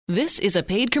This is a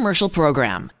paid commercial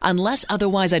program. Unless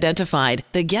otherwise identified,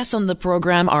 the guests on the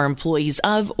program are employees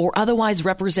of or otherwise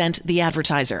represent the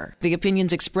advertiser. The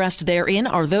opinions expressed therein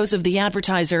are those of the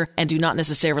advertiser and do not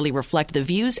necessarily reflect the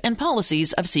views and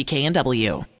policies of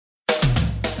CKNW.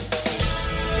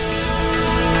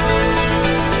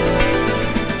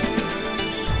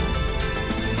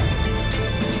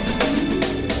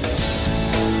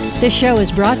 This show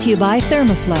is brought to you by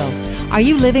Thermoflow. Are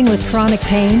you living with chronic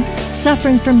pain,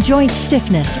 suffering from joint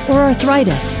stiffness or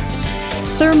arthritis?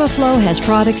 Thermoflow has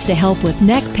products to help with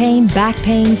neck pain, back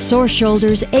pain, sore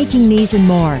shoulders, aching knees, and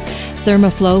more.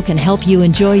 Thermoflow can help you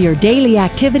enjoy your daily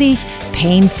activities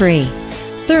pain-free.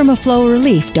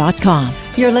 ThermoflowRelief.com.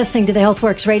 You're listening to the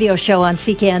HealthWorks radio show on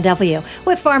CKNW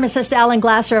with pharmacist Alan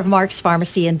Glasser of Mark's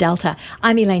Pharmacy in Delta.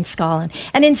 I'm Elaine Scollin.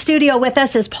 And in studio with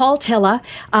us is Paul Tilla.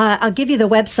 I'll give you the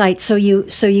website so you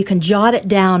can jot it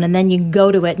down and then you can go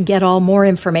to it and get all more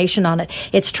information on it.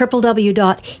 It's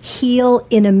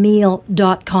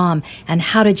www.healinameal.com. And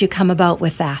how did you come about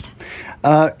with that?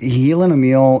 Heal in a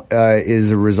Meal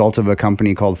is a result of a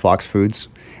company called Fox Foods.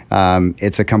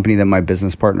 It's a company that my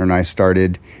business partner and I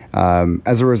started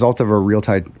as a result of a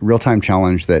real-time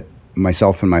challenge that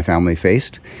myself and my family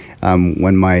faced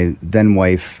when my then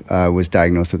wife was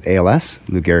diagnosed with ALS,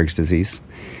 Lou Gehrig's disease.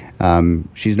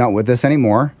 She's not with us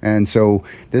anymore, and so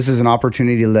this is an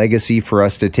opportunity legacy for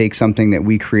us to take something that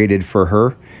we created for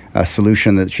her, a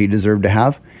solution that she deserved to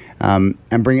have,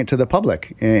 and bring it to the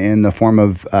public in the form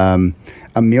of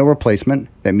a meal replacement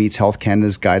that meets Health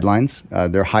Canada's guidelines.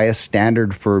 Their highest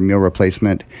standard for meal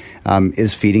replacement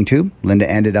is feeding tube. Linda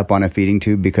ended up on a feeding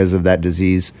tube because of that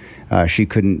disease. She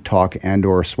couldn't talk and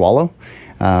or swallow.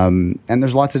 And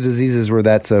there's lots of diseases where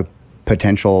that's a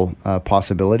potential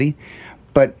possibility.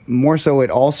 But more so,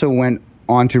 it also went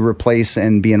on to replace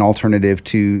and be an alternative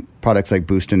to products like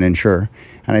Boost and Ensure.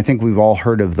 And I think we've all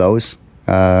heard of those.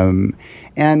 And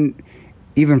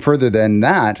even further than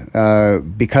that,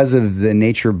 because of the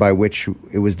nature by which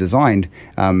it was designed,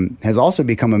 has also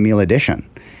become a meal addition.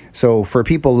 So for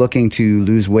people looking to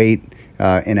lose weight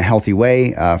in a healthy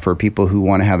way, for people who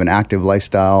want to have an active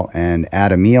lifestyle and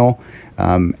add a meal,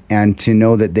 and to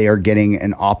know that they are getting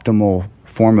an optimal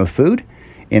form of food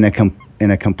in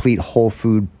a complete whole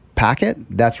food packet,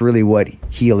 that's really what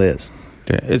Heal is.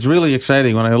 It's really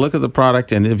exciting when I look at the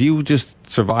product, and if you just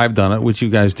survived on it, which you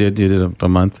guys did it a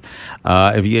month,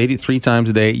 if you ate it 3 times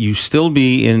a day, you still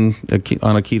be on a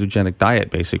ketogenic diet,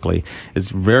 basically.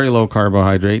 It's very low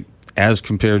carbohydrate as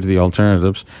compared to the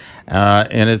alternatives,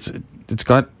 and it's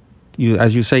got,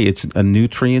 as you say, it's a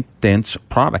nutrient-dense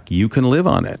product. You can live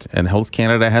on it, and Health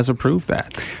Canada has approved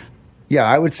that. Yeah,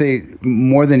 I would say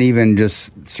more than even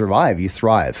just survive, you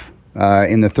thrive.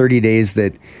 In the 30 days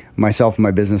that myself and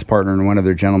my business partner and one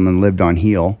other gentleman lived on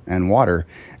Heal and water,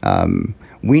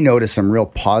 we noticed some real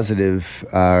positive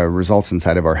results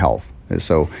inside of our health.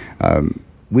 So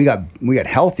we got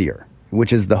healthier,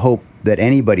 which is the hope that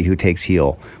anybody who takes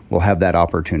Heal will have that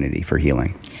opportunity for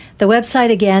healing. The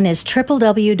website again is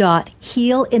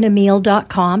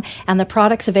www.healinameal.com, and the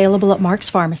product's available at Mark's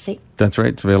Pharmacy. That's right.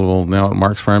 It's available now at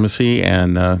Mark's Pharmacy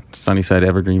and Sunnyside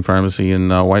Evergreen Pharmacy in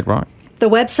White Rock. The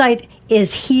website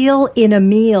is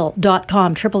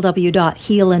healinameal.com,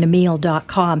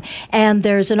 www.healinameal.com. And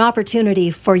there's an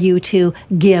opportunity for you to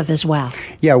give as well.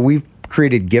 Yeah, we've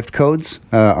created gift codes.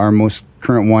 Our most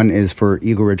current one is for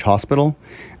Eagle Ridge Hospital.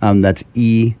 That's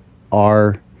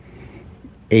ERHF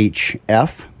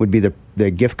would be the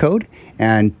gift code.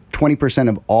 And 20%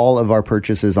 of all of our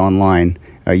purchases online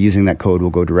using that code will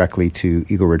go directly to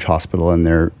Eagle Ridge Hospital in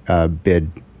their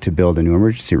bid to build a new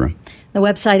emergency room. The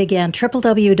website again,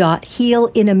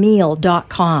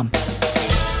 www.healinameal.com.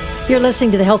 You're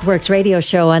listening to the HealthWorks radio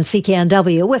show on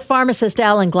CKNW with pharmacist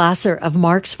Alan Glasser of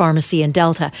Mark's Pharmacy in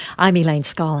Delta. I'm Elaine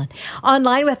Scollin.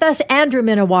 Online with us, Andrew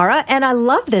Minowara. And I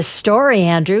love this story,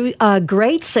 Andrew.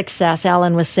 Great success,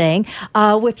 Alan was saying,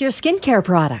 with your skincare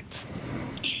products.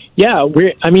 Yeah,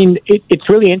 it's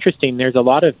really interesting. There's a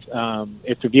lot of,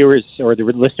 if the viewers or the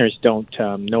listeners don't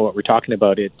know what we're talking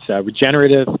about, it's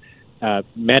regenerative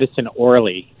medicine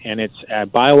orally, and it's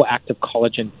bioactive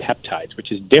collagen peptides,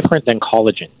 which is different than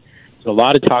collagen. There's a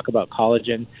lot of talk about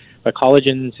collagen, but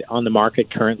collagens on the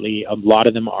market currently, a lot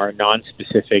of them are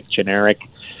non-specific, generic.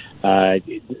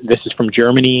 This is from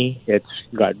Germany. It's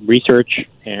got research,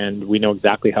 and we know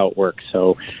exactly how it works.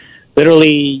 So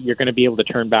literally, you're going to be able to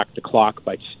turn back the clock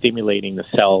by stimulating the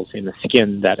cells in the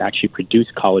skin that actually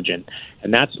produce collagen.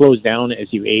 And that slows down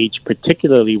as you age,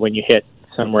 particularly when you hit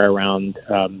somewhere around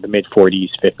the mid-40s,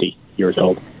 50 years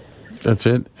old. That's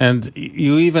it. And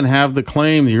you even have the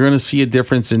claim that you're going to see a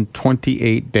difference in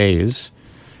 28 days,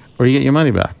 or you get your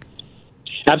money back.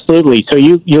 Absolutely. So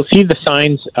you'll see the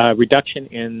signs, reduction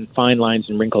in fine lines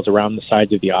and wrinkles around the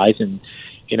sides of the eyes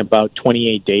in about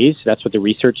 28 days. That's what the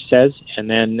research says. And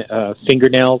then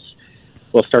fingernails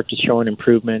will start to show an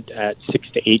improvement at 6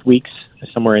 to 8 weeks,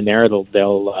 somewhere in there. They'll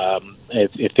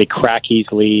if they crack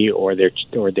easily or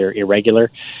they're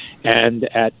irregular. And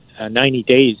at 90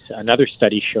 days, another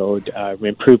study showed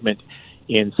improvement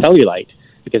in cellulite,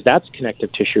 because that's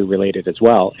connective tissue related as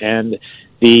well. And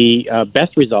the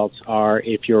best results are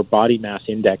if your body mass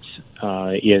index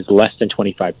is less than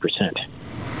 25%.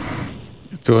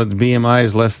 So the BMI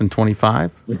is less than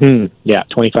 25? Mm-hmm. Yeah,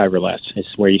 25 or less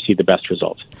is where you see the best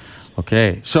results.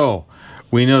 Okay, so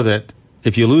we know that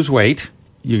if you lose weight,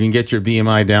 you can get your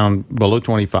BMI down below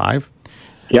 25.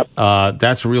 Yep.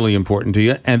 That's really important to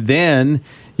you. And then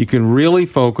you can really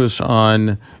focus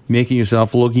on making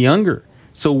yourself look younger.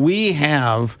 So we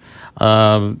have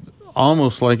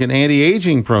almost like an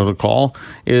anti-aging protocol.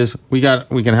 Is we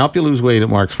can help you lose weight at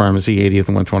Mark's Pharmacy, 80th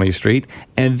and 120th Street,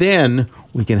 and then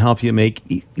we can help you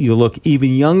make you look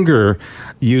even younger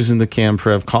using the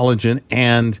CanPrev collagen.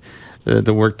 And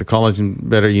to work the collagen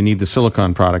better, you need the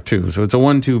silicone product too. So it's a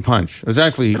 1-2 punch. It's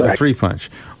actually Correct. a 3-punch.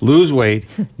 Lose weight,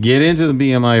 get into the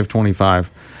BMI of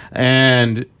 25,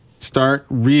 and start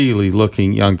really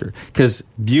looking younger. Because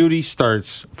beauty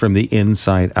starts from the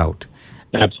inside out.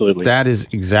 Absolutely. That is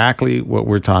exactly what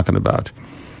we're talking about.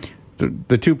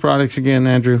 The two products again,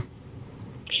 Andrew?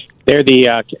 They're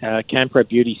the CanPrev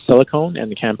Beauty Silicone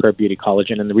and the CanPrev Beauty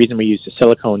Collagen. And the reason we use the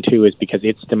silicone, too, is because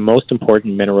it's the most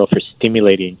important mineral for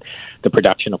stimulating the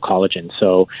production of collagen.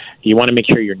 So you want to make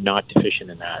sure you're not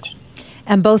deficient in that.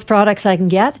 And both products I can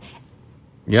get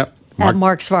Yep. at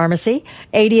Mark's Pharmacy,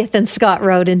 80th and Scott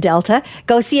Road in Delta.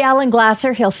 Go see Alan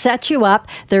Glasser. He'll set you up.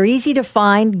 They're easy to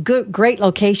find. Good, great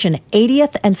location,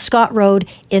 80th and Scott Road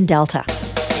in Delta.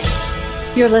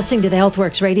 You're listening to the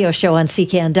HealthWorks radio show on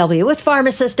CKNW with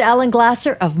pharmacist Alan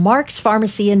Glasser of Mark's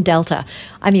Pharmacy in Delta.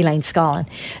 I'm Elaine Scollin.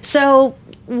 So,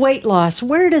 weight loss,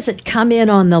 where does it come in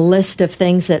on the list of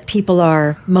things that people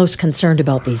are most concerned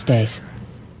about these days?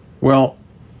 Well,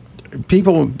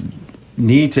 people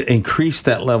need to increase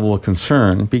that level of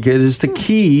concern because it's the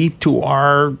key to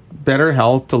our better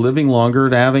health, to living longer,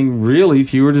 to having really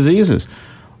fewer diseases.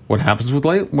 What happens with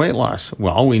weight loss?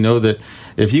 Well, we know that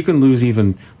if you can lose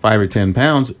even 5 or 10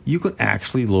 pounds, you can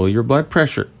actually lower your blood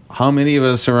pressure. How many of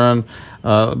us are on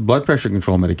blood pressure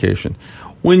control medication?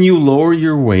 When you lower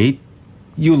your weight,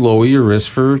 you lower your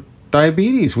risk for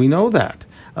diabetes. We know that.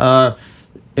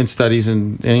 In studies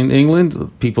in England,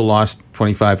 people lost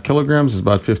 25 kilograms, is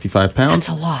about 55 pounds.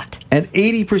 That's a lot. And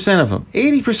 80% of them,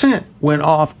 80% went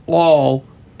off all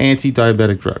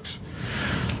anti-diabetic drugs.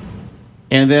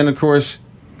 And then, of course,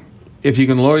 if you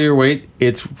can lower your weight,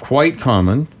 it's quite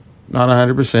common, not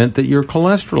 100%, that your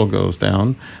cholesterol goes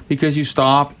down because you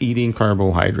stop eating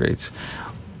carbohydrates.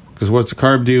 Because what's the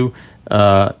carb do?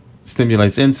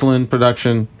 Stimulates insulin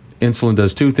production. Insulin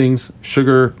does two things.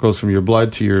 Sugar goes from your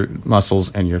blood to your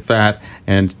muscles and your fat,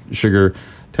 and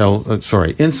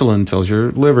insulin tells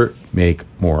your liver, make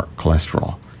more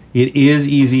cholesterol. It is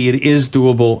easy, it is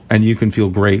doable, and you can feel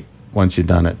great once you've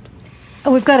done it.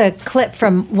 We've got a clip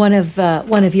from one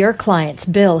of your clients,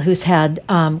 Bill, who's had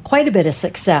quite a bit of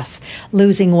success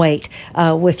losing weight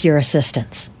with your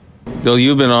assistance. Bill,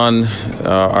 you've been on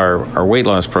our weight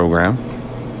loss program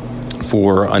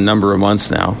for a number of months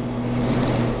now.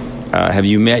 Have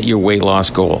you met your weight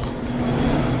loss goal?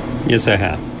 Yes, I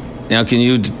have. Now, can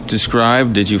you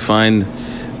describe, did you find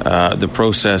the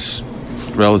process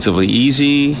relatively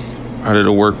easy? How did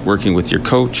it work working with your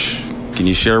coach? Can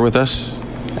you share with us?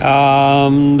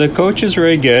 The coach is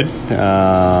very good.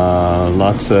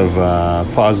 Lots of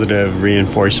positive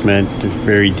reinforcement,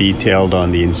 very detailed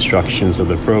on the instructions of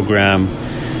the program.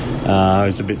 I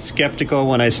was a bit skeptical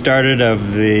when I started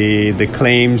of the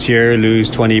claims here, lose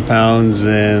 20 pounds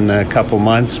in a couple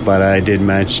months, but I did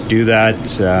manage to do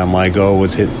that. My goal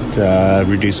was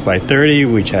reduced by 30,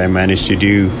 which I managed to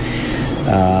do.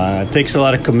 It takes a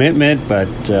lot of commitment, but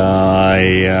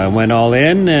I went all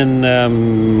in, and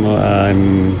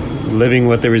I'm living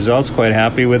with the results, quite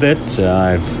happy with it.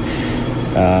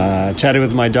 I've chatted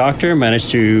with my doctor,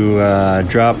 managed to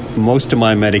drop most of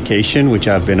my medication, which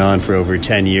I've been on for over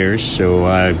 10 years, so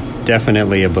I'm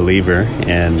definitely a believer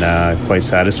and quite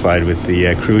satisfied with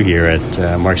the crew here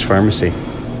at Mark's Pharmacy.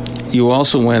 You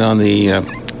also went on the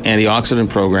antioxidant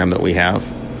program that we have.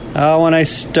 When I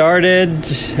started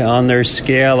on their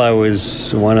scale, I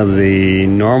was one of the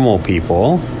normal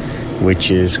people, which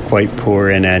is quite poor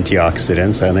in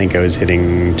antioxidants. I think I was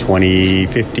hitting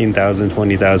 15,000,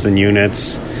 20,000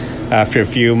 units. After a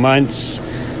few months,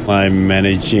 I'm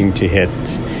managing to hit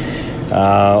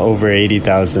over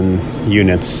 80,000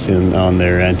 units on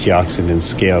their antioxidant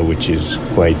scale, which is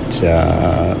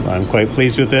I'm quite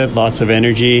pleased with it. Lots of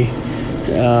energy.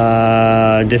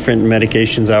 Different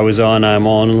medications I was on, I'm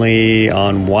only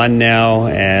on one now,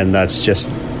 and that's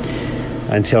just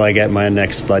until I get my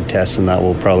next blood test, and that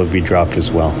will probably be dropped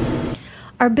as well.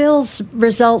 Are Bill's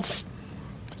results,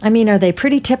 are they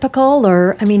pretty typical?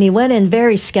 Or, he went in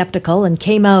very skeptical and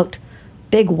came out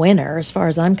big winner as far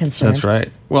as I'm concerned. That's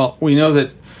right. Well, we know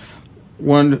that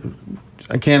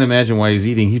I can't imagine why he's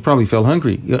eating. He probably felt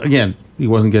hungry. Again, he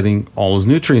wasn't getting all his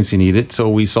nutrients he needed, so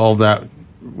we solved that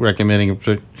recommending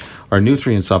our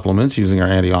nutrient supplements using our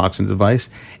antioxidant device.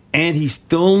 And he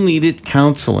still needed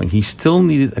counseling. He still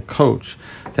needed a coach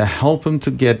to help him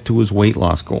to get to his weight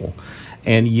loss goal.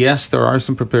 And yes, there are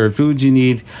some prepared foods you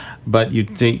need, but you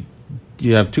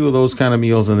have two of those kind of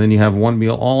meals, and then you have one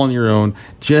meal all on your own,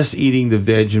 just eating the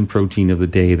veg and protein of the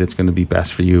day that's going to be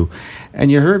best for you.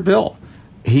 And you heard Bill.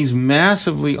 He's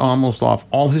massively almost off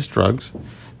all his drugs,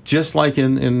 just like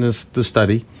in the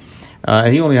study.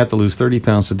 He only had to lose 30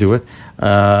 pounds to do it.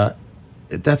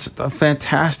 That's a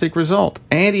fantastic result.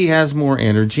 And he has more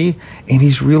energy, and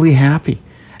he's really happy.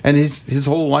 And his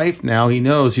whole life now, he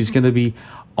knows he's going to be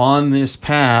on this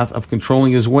path of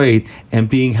controlling his weight and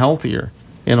being healthier.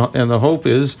 And the hope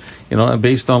is,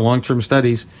 based on long-term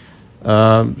studies,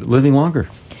 living longer.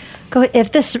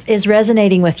 If this is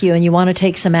resonating with you and you want to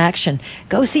take some action,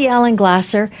 go see Alan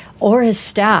Glasser or his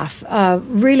staff.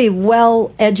 Really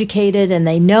well educated, and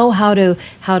they know how to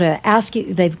ask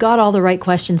you. They've got all the right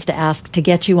questions to ask to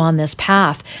get you on this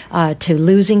path to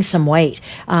losing some weight.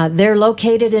 They're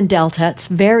located in Delta. It's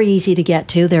very easy to get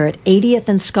to. They're at 80th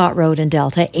and Scott Road in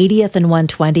Delta, 80th and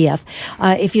 120th.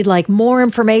 If you'd like more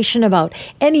information about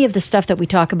any of the stuff that we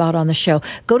talk about on the show,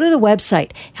 go to the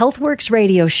website,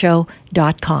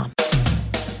 healthworksradioshow.com.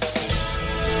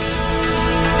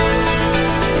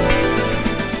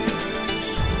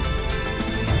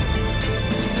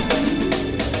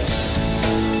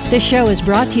 This show is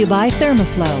brought to you by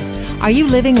Thermaflow. Are you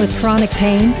living with chronic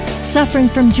pain, suffering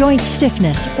from joint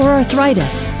stiffness or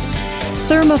arthritis?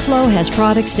 Thermaflow has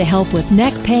products to help with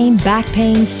neck pain, back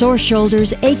pain, sore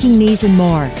shoulders, aching knees, and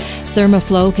more.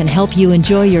 Thermaflow can help you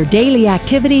enjoy your daily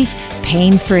activities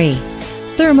pain-free.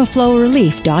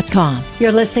 ThermaflowRelief.com.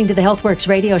 You're listening to the HealthWorks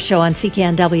radio show on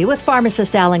CKNW with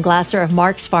pharmacist Alan Glasser of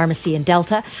Mark's Pharmacy in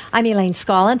Delta. I'm Elaine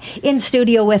Scollin. In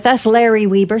studio with us, Larry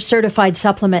Weber, certified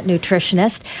supplement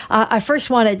nutritionist. I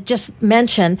first want to just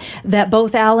mention that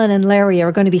both Alan and Larry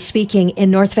are going to be speaking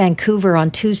in North Vancouver on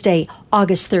Tuesday,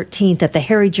 August 13th at the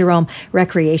Harry Jerome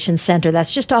Recreation Center.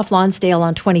 That's just off Lonsdale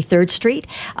on 23rd Street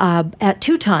at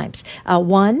two times.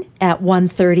 One at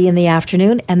 1:30 in the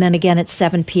afternoon and then again at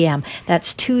 7 p.m.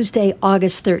 That's Tuesday,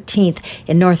 August 13th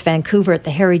in North Vancouver at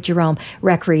the Harry Jerome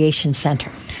Recreation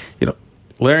Center.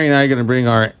 Larry and I are going to bring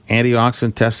our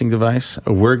antioxidant testing device.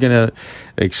 We're going to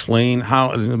explain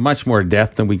how, much more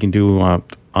depth than we can do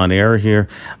on air here,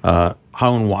 how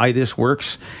and why this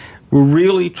works. We're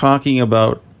really talking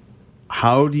about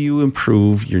how do you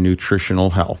improve your nutritional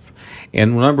health.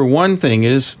 And number one thing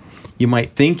is you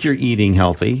might think you're eating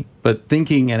healthy, but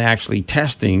thinking and actually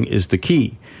testing is the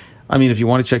key. If you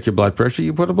want to check your blood pressure,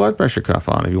 you put a blood pressure cuff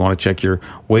on. If you want to check your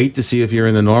weight to see if you're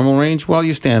in the normal range, well,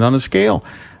 you stand on a scale.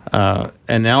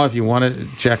 And now if you want to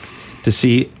check to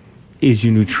see, is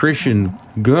your nutrition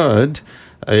good,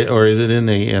 or is it in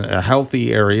a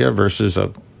healthy area versus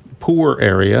a poor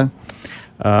area,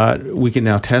 we can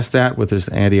now test that with this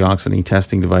antioxidant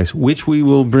testing device, which we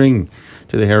will bring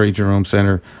to the Harry Jerome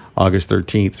Center August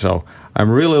 13th. So I'm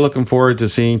really looking forward to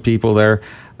seeing people there.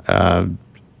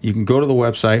 You can go to the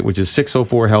website, which is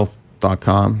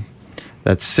 604health.com.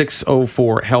 That's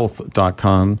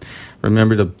 604health.com.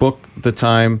 Remember to book the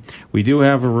time. We do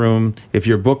have a room. If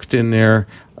you're booked in there,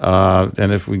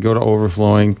 and if we go to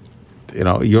overflowing,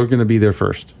 you're going to be there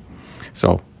first.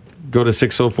 So go to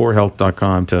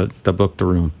 604health.com to book the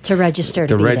room. To register.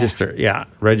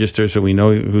 Register so we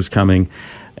know who's coming.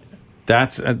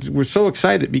 We're so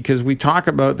excited because we talk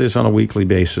about this on a weekly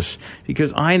basis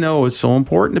because I know it's so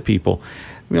important to people.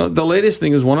 The latest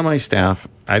thing is one of my staff,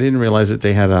 I didn't realize that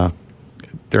they had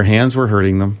their hands were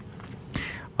hurting them.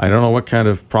 I don't know what kind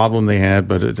of problem they had,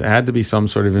 but it had to be some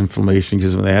sort of inflammation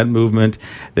because when they had movement,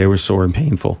 they were sore and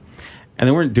painful. And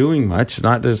they weren't doing much.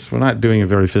 We're not doing a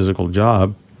very physical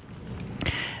job.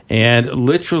 And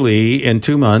literally in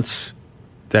 2 months,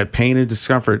 that pain and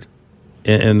discomfort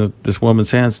in this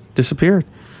woman's hands disappeared.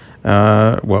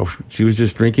 She was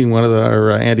just drinking one of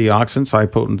our antioxidants,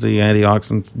 high-potency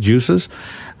antioxidant juices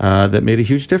that made a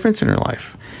huge difference in her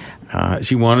life.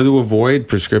 She wanted to avoid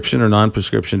prescription or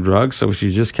non-prescription drugs, so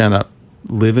she just kind of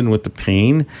living with the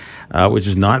pain, which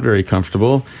is not very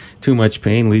comfortable. Too much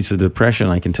pain leads to depression,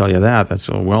 I can tell you that. That's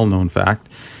a well-known fact.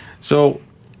 So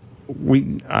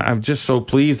I'm just so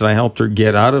pleased that I helped her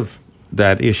get out of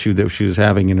that issue that she was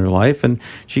having in her life, and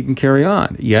she can carry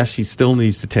on. Yes, she still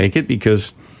needs to take it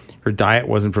because her diet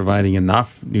wasn't providing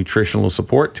enough nutritional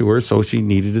support to her, so she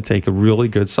needed to take a really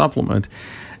good supplement.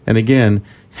 And again,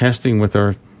 testing with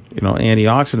our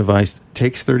antioxidant device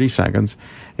takes 30 seconds.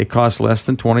 It costs less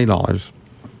than $20.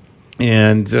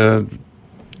 And,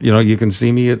 you can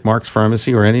see me at Mark's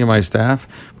Pharmacy or any of my staff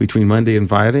between Monday and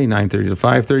Friday, 9:30 to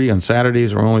 5:30. On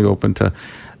Saturdays, we're only open to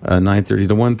 9:30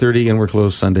 to 1:30, and we're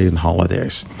closed Sundays and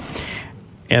holidays.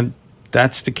 And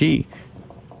that's the key.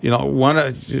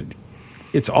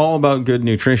 It's all about good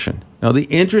nutrition. Now, the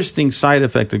interesting side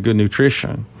effect of good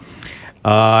nutrition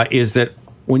is that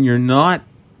when you're not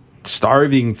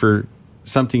starving for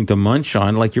something to munch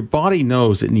on, like your body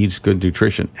knows it needs good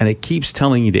nutrition, and it keeps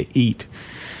telling you to eat.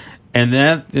 And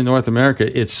that, in North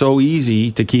America, it's so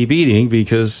easy to keep eating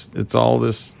because it's all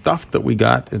this stuff that we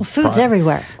got. Well, food's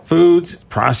everywhere. Foods,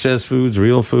 processed foods,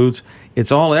 real foods.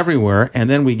 It's all everywhere, and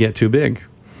then we get too big.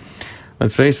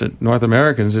 Let's face it, North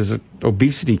Americans is an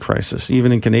obesity crisis,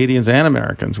 even in Canadians and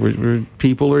Americans, where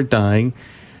people are dying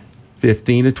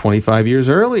 15 to 25 years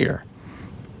earlier.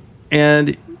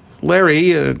 And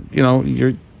Larry,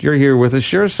 you're here with us.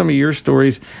 Share some of your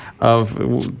stories of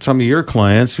some of your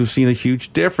clients who've seen a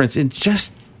huge difference in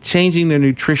just changing their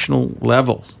nutritional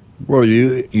levels. Well,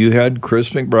 you had Chris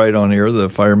McBride on here, the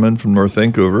fireman from North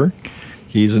Vancouver.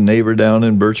 He's a neighbor down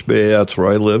in Birch Bay. That's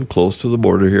where I live, close to the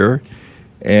border here.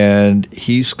 And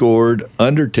he scored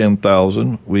under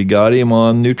 10,000. We got him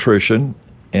on nutrition,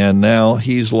 and now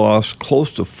he's lost close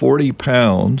to 40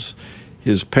 pounds.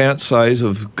 His pant size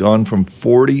have gone from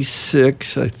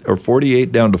 46 or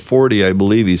 48 down to 40, I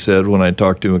believe he said when I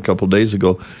talked to him a couple of days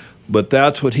ago. But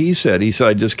that's what he said. He said,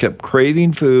 I just kept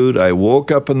craving food. I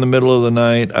woke up in the middle of the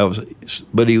night,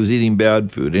 but he was eating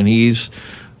bad food. And he's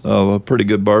a pretty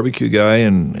good barbecue guy.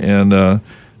 And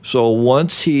so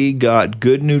once he got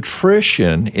good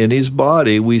nutrition in his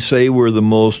body, we say we're the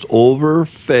most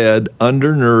overfed,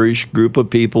 undernourished group of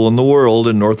people in the world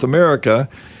in North America.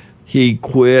 He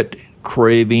quit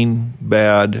craving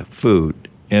bad food,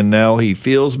 and now he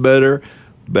feels better.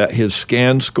 His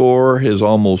scan score has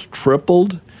almost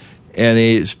tripled, and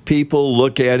his people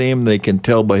look at him, they can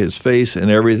tell by his face and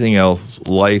everything else,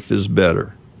 life is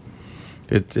better.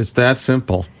 It's that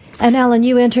simple. And Alan,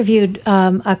 you interviewed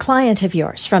a client of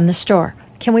yours from the store.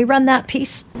 Can we run that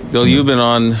piece? Bill, you've been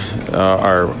on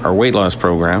our weight loss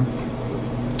program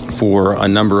for a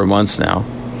number of months now.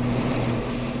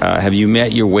 Have you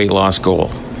met your weight loss goal?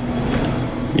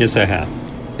 Yes, I have.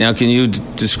 Now, can you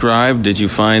describe, did you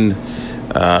find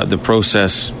the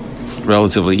process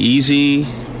relatively easy?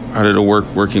 How did it work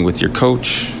working with your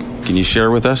coach? Can you share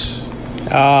with us?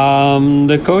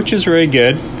 The coach is very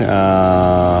good.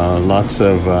 Lots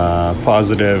of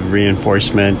positive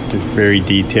reinforcement, very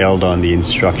detailed on the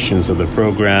instructions of the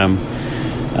program.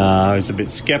 I was a bit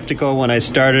skeptical when I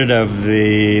started of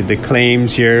the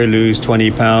claims here, lose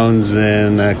 20 pounds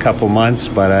in a couple months,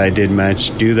 but I did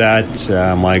manage to do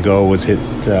that. My goal was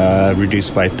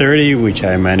reduced by 30, which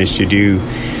I managed to do.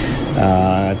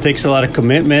 It takes a lot of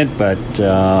commitment, but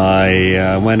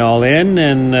I went all in,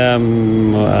 and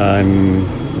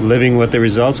I'm living with the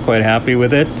results, quite happy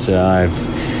with it.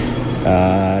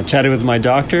 I've chatted with my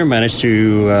doctor, managed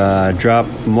to drop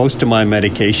most of my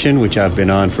medication, which I've been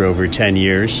on for over 10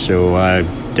 years, so I'm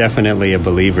definitely a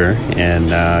believer and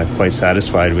quite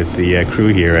satisfied with the crew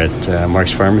here at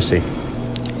Mark's Pharmacy.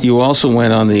 You also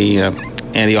went on the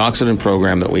antioxidant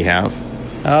program that we have.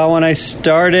 When I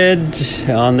started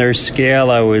on their scale,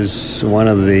 I was one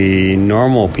of the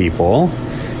normal people,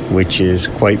 which is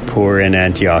quite poor in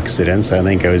antioxidants. I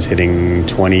think I was hitting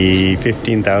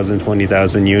 15,000,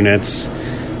 20,000 units.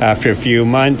 After a few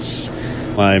months,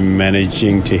 I'm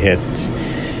managing to hit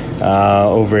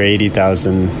over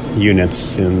 80,000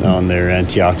 units on their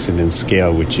antioxidant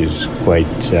scale, which is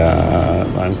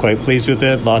I'm quite pleased with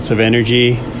it. Lots of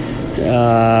energy.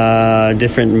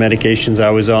 Different medications I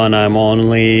was on, I'm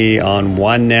only on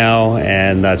one now,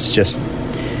 and that's just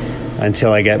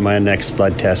until I get my next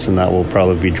blood test, and that will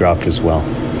probably be dropped as well.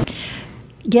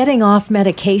 Getting off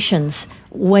medications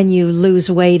when you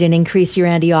lose weight and increase your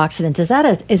antioxidants,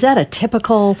 is that a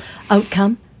typical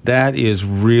outcome? That is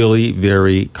really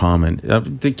very common.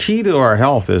 The key to our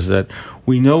health is that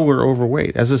we know we're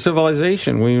overweight. As a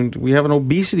civilization, we have an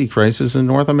obesity crisis in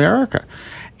North America.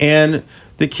 And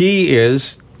the key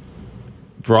is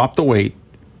drop the weight,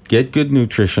 get good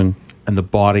nutrition, and the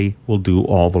body will do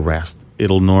all the rest.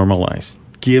 It'll normalize.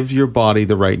 Give your body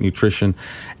the right nutrition,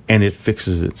 and it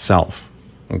fixes itself.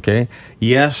 Okay?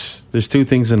 Yes, there's two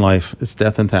things in life. It's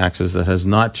death and taxes. That has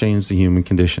not changed the human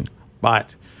condition.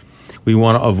 But we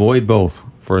want to avoid both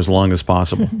for as long as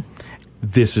possible.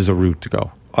 This is a route to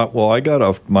go. Well, I got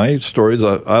off my stories.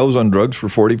 I was on drugs for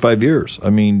 45 years. I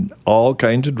mean, all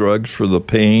kinds of drugs for the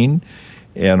pain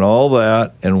and all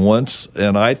that.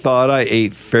 And I thought I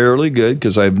ate fairly good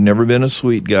because I've never been a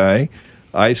sweet guy.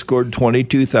 I scored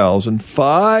 22,000,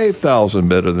 5,000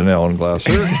 better than Alan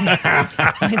Glasser.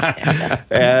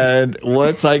 And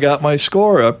once I got my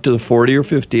score up to the 40 or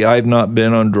 50, I've not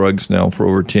been on drugs now for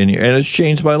over 10 years. And it's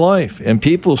changed my life. And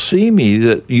people see me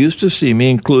that used to see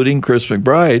me, including Chris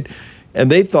McBride, and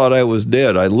they thought I was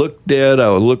dead. I looked dead.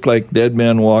 I would look like dead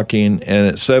man walking. And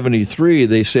at 73,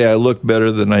 they say I look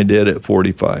better than I did at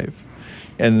 45.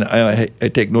 And I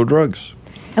take no drugs.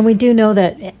 And we do know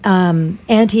that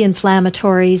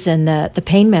anti-inflammatories and the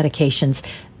pain medications,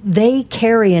 they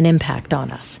carry an impact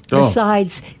on us,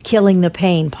 besides killing the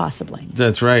pain, possibly.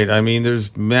 That's right. I mean,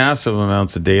 there's massive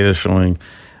amounts of data showing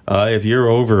if you're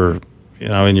over,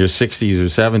 in your 60s or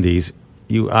 70s,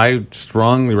 I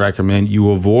strongly recommend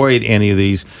you avoid any of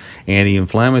these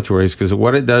anti-inflammatories because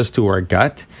what it does to our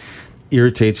gut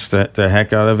irritates the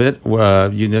heck out of it.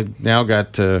 You now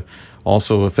got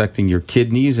also affecting your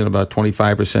kidneys, and about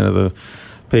 25% of the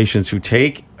patients who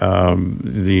take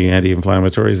the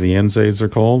anti-inflammatories, the NSAIDs they're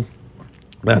called,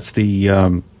 that's the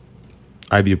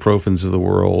ibuprofens of the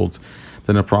world,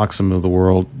 the naproxen of the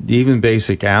world, even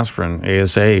basic aspirin,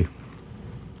 ASA.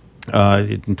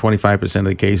 In 25% of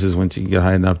the cases, once you get a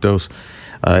high enough dose,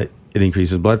 it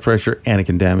increases blood pressure and it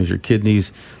can damage your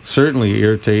kidneys. Certainly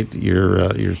irritate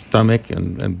your stomach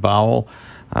and bowel.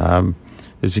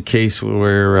 There's a case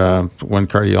where one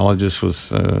cardiologist was,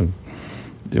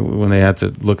 when they had to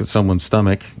look at someone's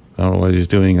stomach, I don't know whether he was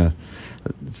doing a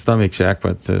stomach check,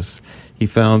 but he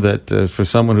found that for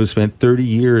someone who spent 30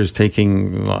 years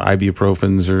taking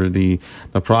ibuprofens or the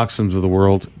naproxens of the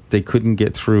world, they couldn't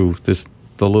get through this.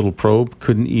 The little probe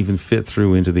couldn't even fit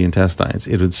through into the intestines.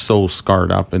 It had so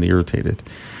scarred up and irritated.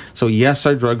 So yes,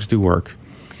 our drugs do work.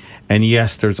 And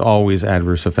yes, there's always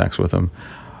adverse effects with them.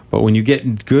 But when you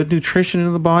get good nutrition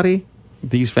in the body,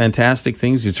 these fantastic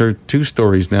things, you've heard two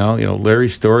stories now.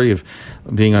 Larry's story of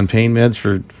being on pain meds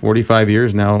for 45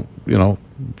 years now,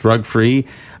 drug-free.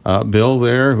 Bill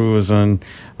there, who was on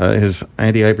his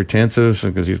antihypertensives,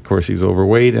 because of course he's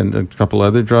overweight, and a couple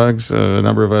other drugs, a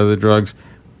number of other drugs,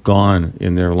 gone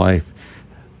in their life.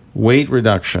 Weight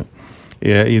reduction.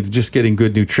 Yeah, you're just getting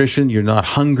good nutrition. You're not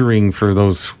hungering for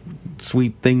those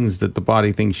sweet things that the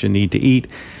body thinks you need to eat.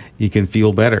 You can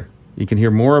feel better. You can hear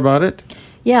more about it.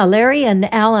 Yeah, Larry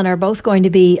and Alan are both going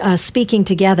to be speaking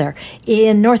together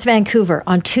in North Vancouver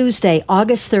on Tuesday,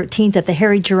 August 13th at the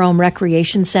Harry Jerome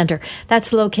Recreation Centre.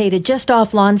 That's located just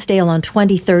off Lonsdale on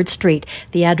 23rd Street.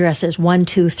 The address is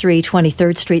 123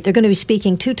 23rd Street. They're going to be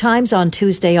speaking 2 times on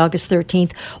Tuesday, August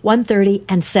 13th, 1:30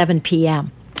 and 7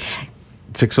 p.m.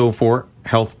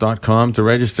 604health.com to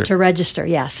register. To register,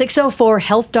 yeah.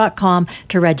 604health.com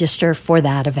to register for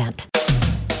that event.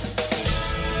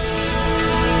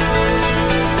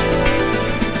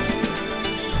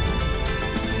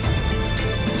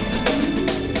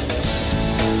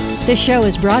 This show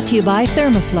is brought to you by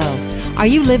Thermaflow. Are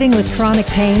you living with chronic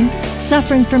pain,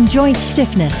 suffering from joint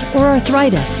stiffness, or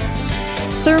arthritis?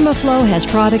 Thermaflow has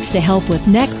products to help with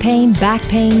neck pain, back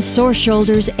pain, sore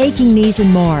shoulders, aching knees,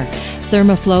 and more.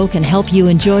 Thermaflow can help you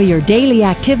enjoy your daily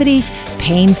activities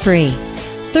pain-free.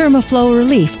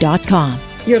 ThermaflowRelief.com.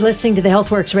 You're listening to the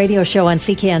HealthWorks radio show on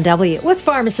CKNW with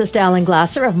pharmacist Alan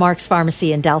Glasser of Mark's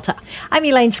Pharmacy in Delta. I'm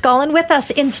Elaine Scollin. With us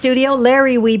in studio,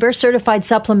 Larry Weber, certified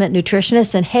supplement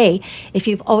nutritionist. And hey, if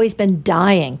you've always been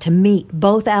dying to meet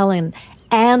both Alan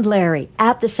and Larry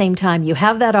at the same time, you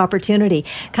have that opportunity.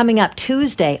 Coming up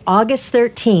Tuesday, August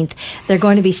 13th, they're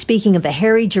going to be speaking at the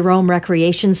Harry Jerome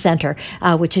Recreation Centre,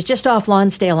 which is just off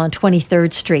Lonsdale on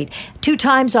 23rd Street. 2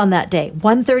 times on that day,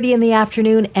 1:30 in the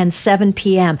afternoon and 7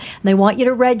 p.m. And they want you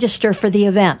to register for the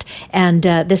event. And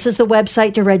this is the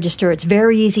website to register. It's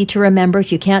very easy to remember.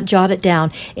 If you can't jot it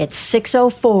down, it's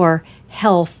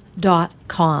 604health.com.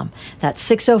 That's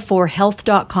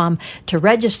 604health.com to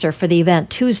register for the event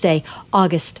Tuesday,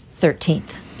 August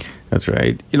 13th. That's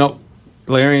right.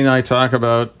 Larry and I talk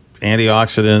about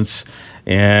antioxidants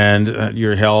and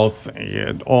your health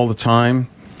all the time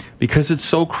because it's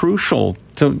so crucial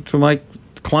to my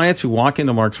clients who walk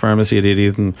into Mark's Pharmacy at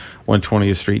 80th and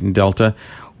 120th Street in Delta.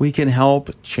 We can help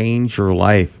change your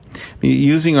life.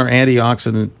 Using our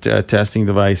antioxidant testing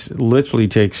device literally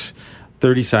takes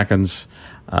 30 seconds.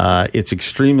 It's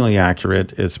extremely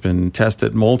accurate. It's been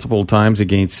tested multiple times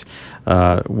against,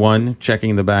 one,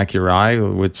 checking the back of your eye,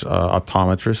 which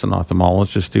optometrists and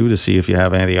ophthalmologists do to see if you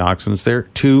have antioxidants there.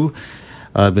 Two,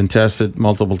 been tested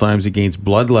multiple times against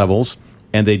blood levels,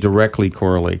 and they directly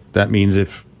correlate. That means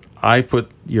if I put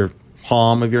your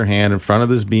palm of your hand in front of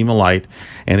this beam of light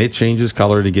and it changes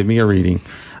color to give me a reading,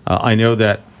 I know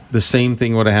that the same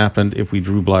thing would have happened if we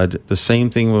drew blood. The same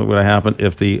thing would have happened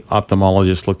if the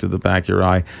ophthalmologist looked at the back of your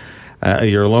eye.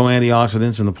 Your low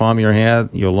antioxidants in the palm of your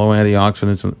hand, your low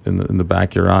antioxidants in the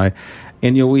back of your eye.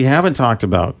 And we haven't talked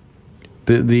about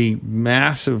the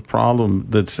massive problem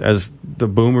that's as the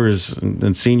boomers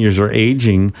and seniors are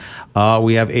aging,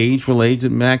 we have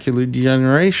age-related macular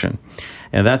degeneration.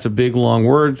 And that's a big, long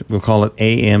word. We'll call it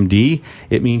AMD.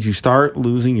 It means you start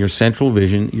losing your central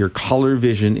vision, your color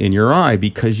vision in your eye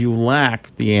because you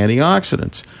lack the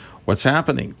antioxidants. What's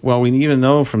happening? Well, we even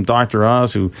know from Dr.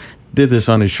 Oz, who did this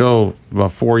on his show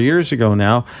about 4 years ago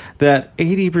now, that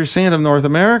 80% of North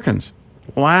Americans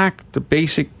lack the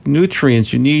basic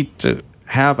nutrients you need to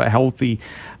have a healthy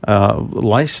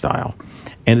lifestyle.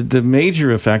 And the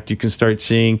major effect you can start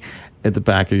seeing at the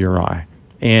back of your eye.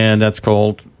 And that's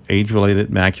called age-related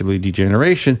macular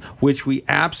degeneration, which we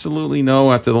absolutely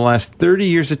know after the last 30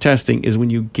 years of testing is when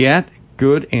you get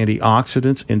good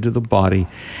antioxidants into the body,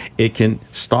 it can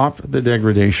stop the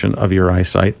degradation of your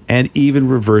eyesight and even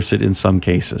reverse it in some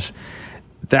cases.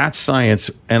 That's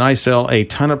science, and I sell a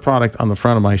ton of product on the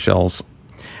front of my shelves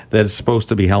that is supposed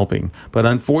to be helping. But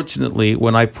unfortunately,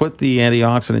 when I put the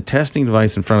antioxidant testing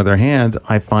device in front of their hand,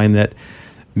 I find that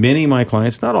many of my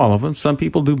clients, not all of them, some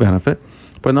people do benefit,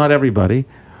 but not everybody,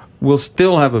 will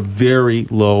still have a very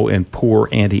low and poor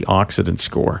antioxidant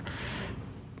score.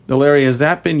 Now, Larry, has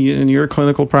that been in your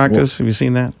clinical practice? Have you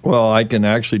seen that? Well, I can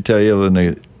actually tell you of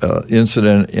an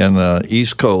incident in the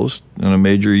East Coast in a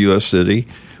major U.S. city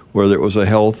where there was a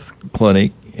health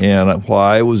clinic, and while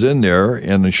I was in there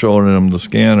and showing them the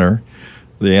scanner,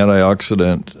 the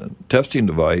antioxidant testing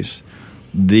device,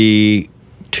 the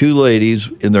two ladies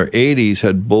in their 80s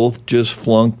had both just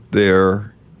flunked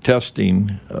their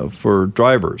testing for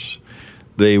drivers.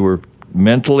 They were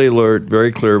mentally alert,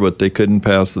 very clear, but they couldn't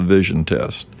pass the vision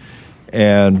test.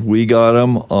 And we got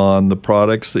them on the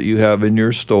products that you have in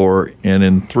your store, and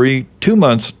in 2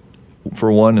 months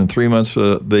for one and 3 months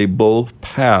they both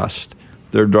passed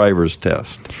their driver's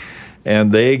test.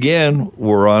 And they, again,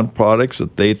 were on products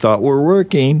that they thought were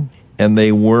working, and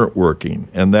they weren't working.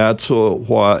 And that's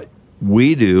what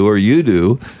we do, or you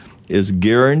do, is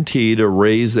guarantee to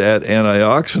raise that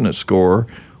antioxidant score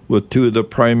with two of the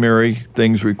primary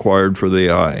things required for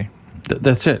the eye.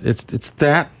 That's it. It's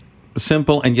that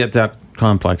simple and yet that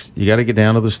complex. You got to get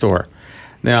down to the store.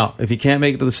 Now, if you can't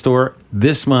make it to the store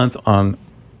this month on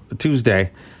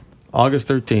Tuesday, August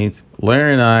 13th,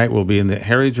 Larry and I will be in the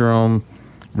Harry Jerome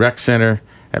Rec Center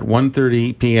at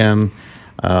 1:30 p.m.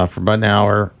 For about an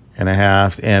hour and a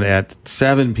half, and at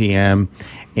 7 p.m.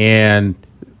 and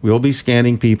we'll be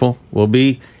scanning people. We'll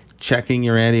be checking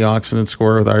your antioxidant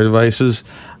score with our devices.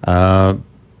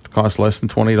 It costs less than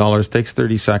 $20, takes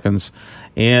 30 seconds,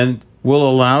 and will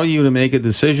allow you to make a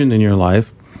decision in your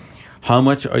life. How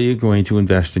much are you going to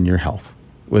invest in your health?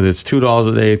 Whether it's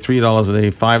 $2 a day, $3 a day,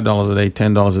 $5 a day,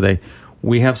 $10 a day,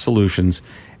 we have solutions.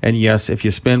 And yes, if you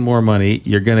spend more money,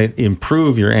 you're going to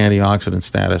improve your antioxidant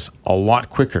status a lot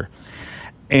quicker.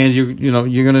 And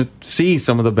you're going to see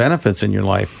some of the benefits in your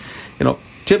life.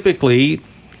 Typically,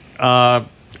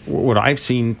 what I've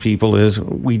seen people is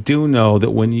we do know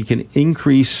that when you can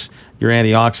increase your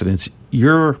antioxidants,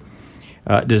 your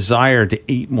desire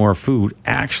to eat more food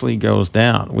actually goes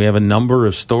down. We have a number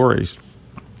of stories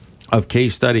of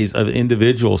case studies of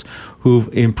individuals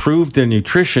who've improved their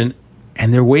nutrition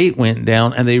and their weight went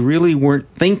down, and they really weren't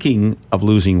thinking of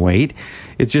losing weight.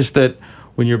 It's just that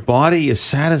when your body is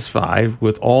satisfied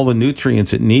with all the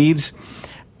nutrients it needs,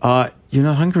 you're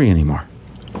not hungry anymore.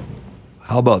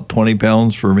 How about 20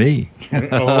 pounds for me?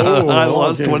 I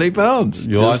lost 20 pounds.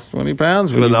 You lost 20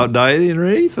 pounds? Without dieting or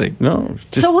anything. No.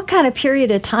 So what kind of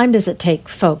period of time does it take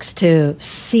folks to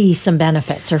see some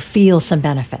benefits or feel some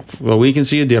benefits? Well, we can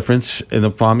see a difference in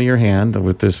the palm of your hand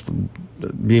with this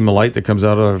beam of light that comes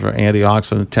out of our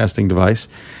antioxidant testing device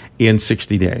in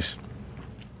 60 days.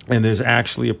 And there's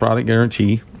actually a product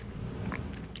guarantee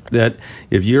that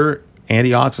if your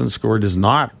antioxidant score does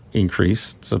not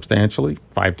increase substantially,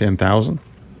 10,000,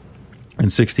 in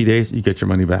 60 days, you get your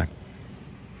money back.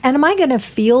 And am I going to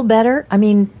feel better? I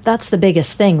mean, that's the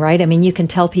biggest thing, right? I mean, you can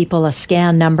tell people a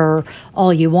scan number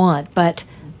all you want, but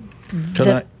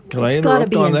Can I It's interrupt got to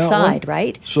be on that inside, one?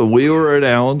 right? So we were at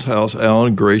Alan's house.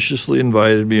 Alan graciously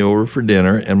invited me over for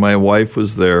dinner, and my wife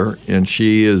was there, and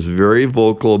she is very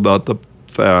vocal about the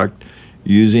fact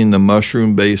using the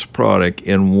mushroom-based product.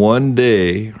 In one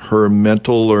day, her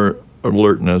mental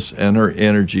alertness and her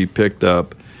energy picked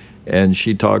up, and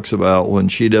she talks about when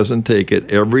she doesn't take it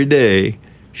every day,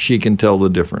 she can tell the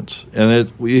difference.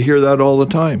 And we hear that all the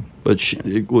time, but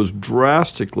it was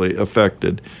drastically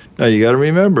affected. Now, you got to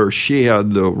remember, she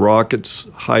had the Rockets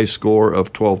high score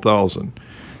of 12,000,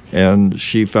 and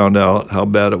she found out how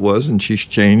bad it was, and she's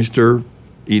changed her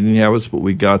eating habits, but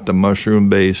we got the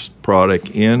mushroom-based product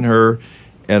in her,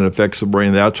 and it affects the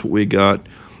brain. That's what we got.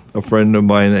 A friend of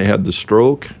mine that had the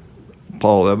stroke,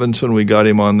 Paul Evanson, we got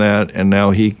him on that, and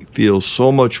now he feels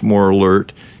so much more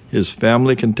alert. His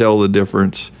family can tell the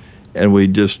difference, and we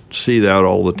just see that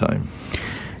all the time.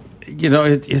 You know,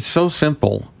 it's so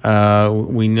simple.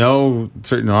 We know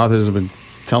certain authors have been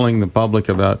telling the public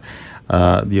about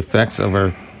the effects of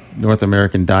our North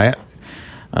American diet,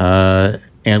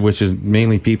 and which is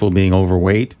mainly people being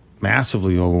overweight,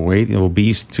 massively overweight,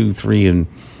 obese 2, 3, and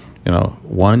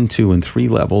 1, 2, and 3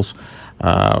 levels.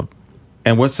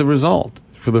 And what's the result?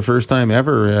 For the first time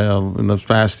ever in the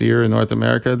past year in North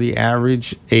America, the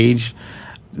average age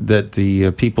that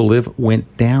the people live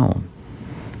went down.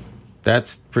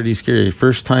 That's pretty scary.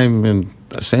 First time in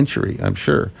a century, I'm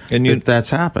sure, and that's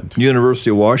happened.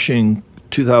 University of Washington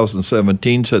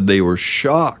 2017 said they were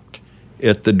shocked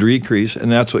at the decrease,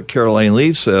 and that's what Caroline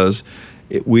Leaf says.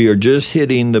 We are just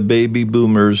hitting the baby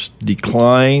boomers'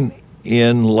 decline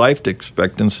in life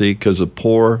expectancy because of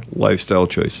poor lifestyle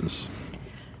choices.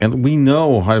 And we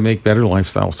know how to make better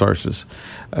lifestyle choices.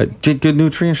 Get good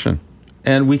nutrition.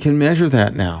 And we can measure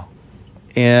that now.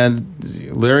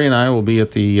 And Larry and I will be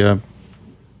at the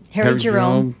Harry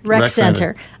Jerome Rec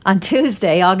Center on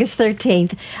Tuesday, August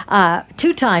 13th,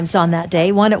 2 times on that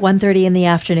day, one at 1:30 in the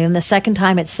afternoon, the second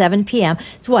time at 7 p.m.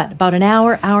 It's what, about an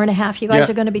hour and a half you guys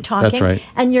are going to be talking? That's right.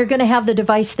 And you're going to have the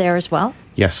device there as well?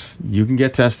 Yes, you can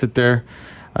get tested there.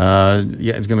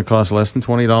 It's going to cost less than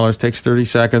 $20, takes 30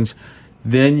 seconds.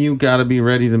 Then you got to be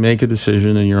ready to make a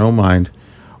decision in your own mind.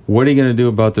 What are you going to do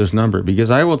about this number?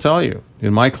 Because I will tell you,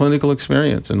 in my clinical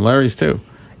experience, and Larry's too,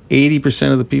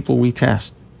 80% of the people we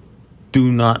test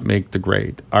do not make the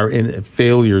grade, are in a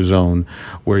failure zone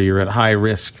where you're at high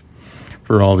risk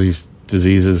for all these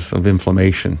diseases of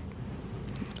inflammation.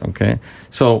 Okay?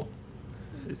 So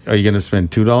are you going to spend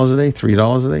 $2 a day,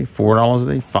 $3 a day, $4 a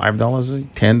day, $5 a day,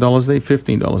 $10 a day,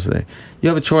 $15 a day? You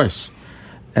have a choice.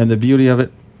 And the beauty of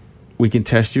it, we can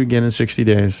test you again in 60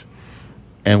 days,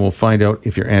 and we'll find out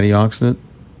if your antioxidant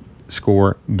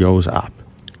score goes up.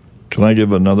 Can I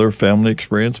give another family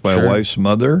experience? My wife's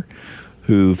mother,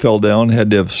 who fell down, had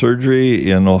to have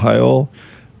surgery in Ohio.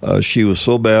 She was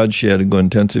so bad she had to go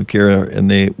intensive care,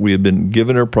 and we had been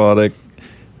giving her product.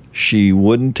 She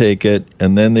wouldn't take it,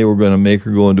 and then they were going to make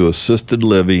her go into assisted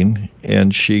living,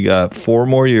 and she got 4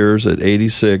 more years at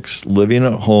 86, living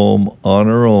at home on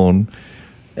her own,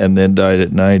 and then died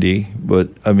at 90. But,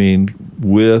 I mean,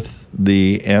 with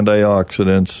the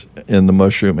antioxidants in the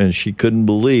mushroom, and she couldn't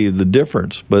believe the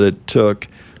difference, but it took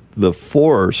the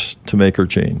force to make her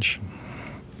change.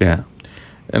 Yeah.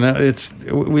 And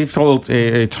we've told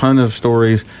a ton of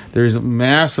stories. There's a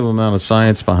massive amount of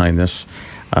science behind this.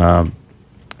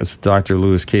 It's Dr.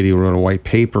 Louis Cady wrote a white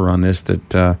paper on this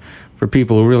that for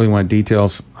people who really want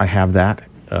details, I have that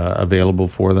available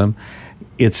for them.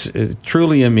 It's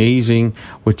truly amazing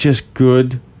what just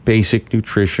good basic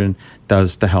nutrition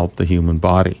does to help the human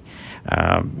body.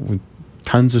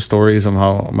 Tons of stories on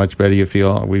how much better you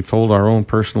feel. We've told our own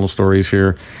personal stories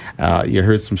here. You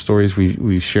heard some stories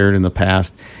we've shared in the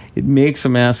past. It makes a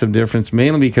massive difference,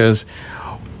 mainly because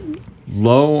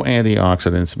low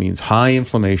antioxidants means high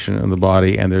inflammation in the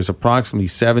body, and there's approximately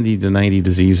 70 to 90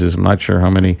 diseases, I'm not sure how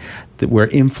many, where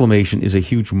inflammation is a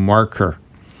huge marker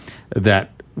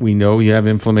that we know you have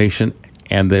inflammation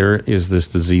and there is this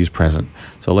disease present.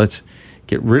 So let's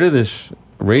get rid of this,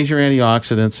 raise your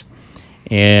antioxidants,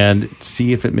 and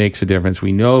see if it makes a difference.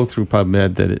 We know through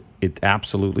PubMed that it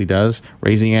absolutely does.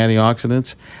 Raising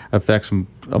antioxidants affects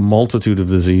a multitude of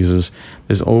diseases.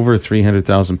 There's over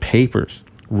 300,000 papers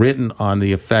written on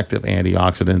the effect of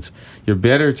antioxidants. You're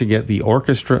better to get the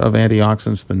orchestra of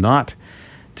antioxidants than not.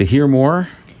 To hear more,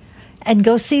 And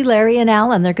go see Larry and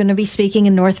Alan. They're going to be speaking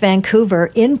in North Vancouver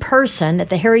in person at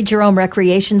the Harry Jerome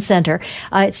Recreation Centre.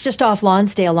 It's just off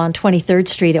Lonsdale on 23rd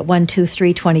Street at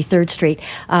 123 23rd Street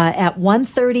at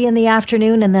 1:30 in the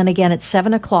afternoon, and then again at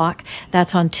 7 o'clock.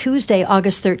 That's on Tuesday,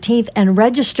 August 13th. And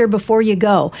register before you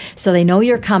go so they know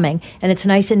you're coming, and it's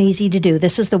nice and easy to do.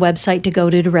 This is the website to go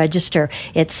to register.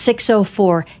 It's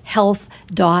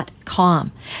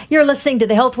 604health.com. You're listening to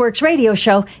the HealthWorks radio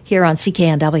show here on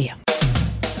CKNW.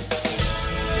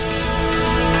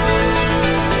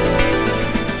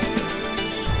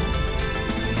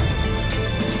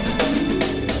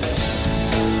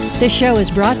 This show is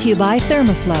brought to you by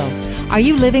Thermoflow. Are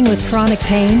you living with chronic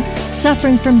pain,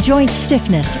 suffering from joint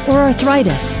stiffness or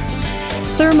arthritis?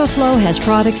 Thermoflow has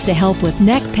products to help with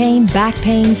neck pain, back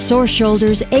pain, sore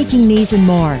shoulders, aching knees, and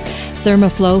more.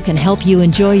 Thermoflow can help you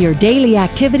enjoy your daily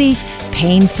activities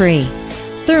pain-free.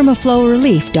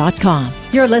 ThermoflowRelief.com.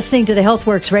 You're listening to the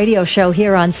HealthWorks radio show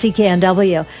here on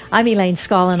CKNW. I'm Elaine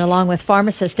Scollin, along with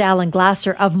pharmacist Alan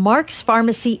Glasser of Mark's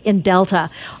Pharmacy in Delta.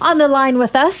 On the line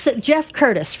with us, Jeff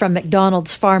Curtis from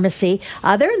McDonald's Pharmacy.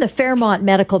 They're in the Fairmont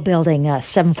Medical Building,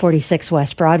 746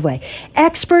 West Broadway.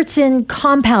 Experts in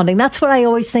compounding. That's what I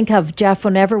always think of, Jeff,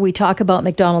 whenever we talk about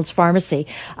McDonald's Pharmacy,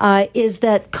 is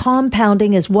that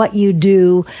compounding is what you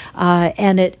do,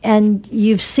 and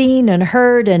you've seen and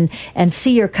heard and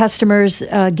see your customers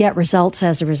get results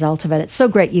as a result of it. It's so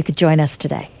great you could join us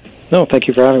today. No, thank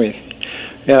you for having me.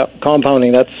 Yeah,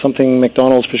 compounding, that's something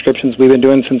McDonald's prescriptions we've been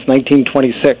doing since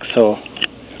 1926, so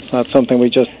it's not something we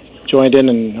just joined in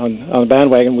and on the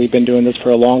bandwagon. We've been doing this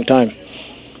for a long time.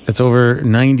 It's over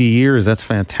 90 years. That's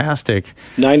fantastic.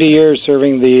 90 years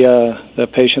serving the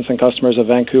patients and customers of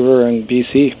Vancouver and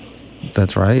BC.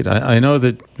 That's right. I know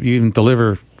that you can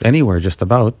deliver anywhere just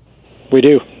about. We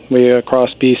do. We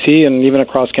across BC and even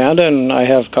across Canada, and I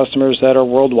have customers that are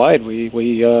worldwide. We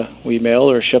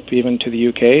mail or ship even to the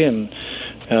UK and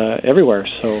everywhere.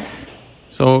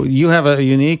 So you have a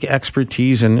unique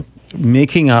expertise in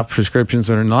making up prescriptions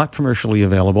that are not commercially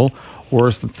available,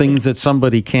 or the things that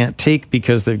somebody can't take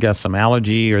because they've got some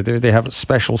allergy or they have a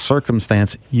special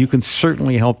circumstance. You can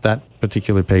certainly help that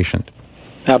particular patient.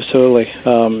 Absolutely.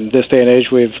 This day and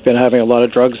age, we've been having a lot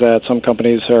of drugs that some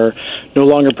companies are no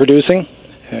longer producing,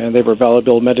 and they were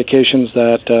valuable medications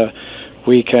that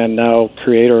we can now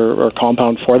create or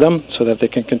compound for them so that they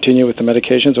can continue with the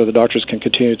medications, or the doctors can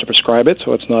continue to prescribe it,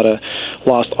 so it's not a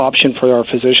lost option for our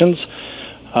physicians.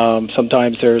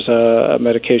 Sometimes there's a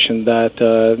medication that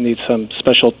needs some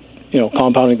special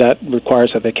compounding that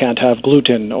requires that they can't have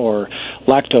gluten or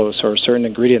lactose or certain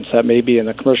ingredients that may be in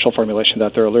the commercial formulation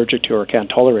that they're allergic to or can't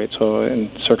tolerate. So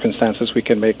in circumstances, we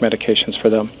can make medications for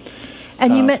them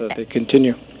and so that they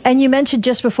continue. And you mentioned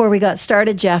just before we got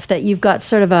started, Jeff, that you've got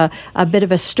sort of a bit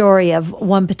of a story of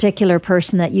one particular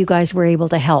person that you guys were able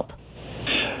to help.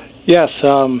 Yes,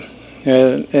 and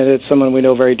it's someone we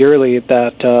know very dearly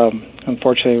that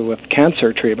unfortunately, with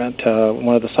cancer treatment,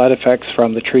 one of the side effects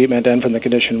from the treatment and from the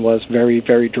condition was very,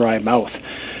 very dry mouth.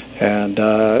 And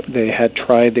they had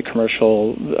tried the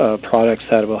commercial products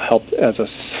that will help as a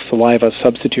saliva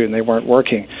substitute, and they weren't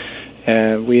working.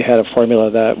 And we had a formula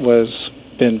that was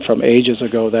been from ages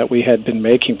ago that we had been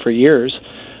making for years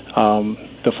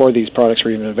before these products were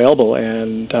even available.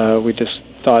 And we just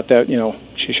thought that,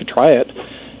 she should try it.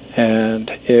 And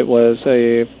it was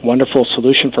a wonderful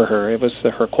solution for her. It was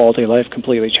her quality of life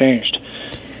completely changed,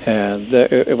 and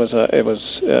it was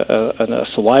a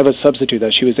saliva substitute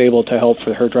that she was able to help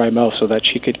for her dry mouth, so that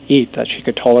she could eat, that she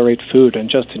could tolerate food, and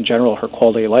just in general, her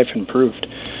quality of life improved.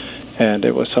 And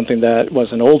it was something that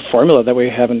was an old formula that we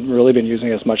haven't really been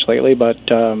using as much lately. But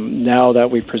now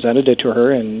that we presented it to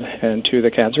her and to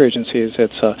the cancer agencies,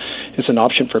 it's an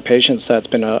option for patients that's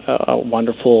been a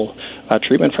wonderful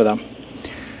treatment for them.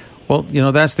 Well,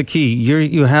 that's the key.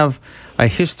 You have a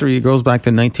history that goes back to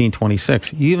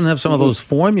 1926. You even have some of those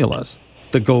formulas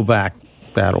that go back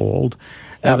that old.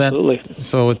 Absolutely.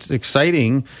 So it's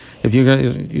exciting if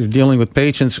you're dealing with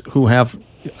patients who have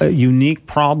unique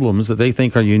problems that they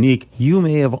think are unique. You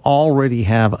may have already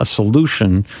have a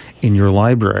solution in your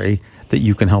library that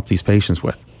you can help these patients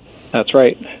with. That's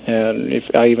right. And if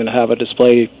I even have a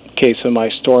display case in my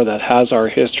store that has our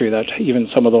history, that even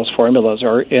some of those formulas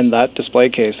are in that display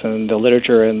case, and the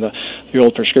literature and the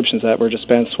old prescriptions that were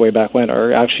dispensed way back when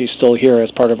are actually still here as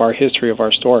part of our history of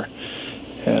our store.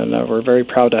 And we're very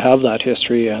proud to have that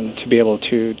history and to be able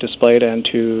to display it and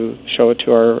to show it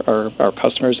to our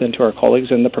customers and to our colleagues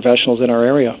and the professionals in our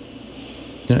area.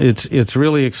 It's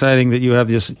really exciting that you have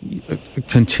this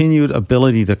continued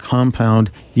ability to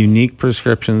compound unique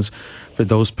prescriptions for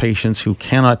those patients who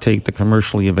cannot take the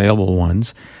commercially available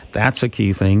ones. That's a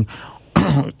key thing.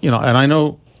 and I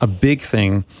know a big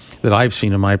thing that I've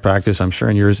seen in my practice, I'm sure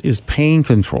in yours, is pain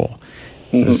control.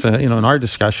 In our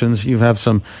discussions, you have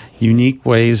some unique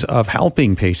ways of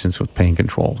helping patients with pain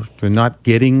control. If they're not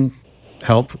getting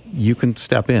help, you can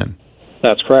step in.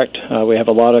 That's correct. We have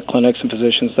a lot of clinics and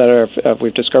physicians that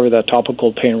we've discovered that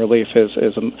topical pain relief is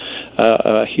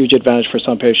a huge advantage for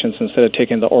some patients instead of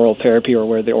taking the oral therapy, or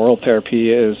where the oral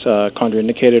therapy is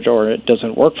contraindicated or it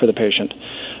doesn't work for the patient.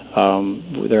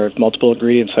 There are multiple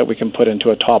ingredients that we can put into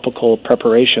a topical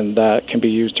preparation that can be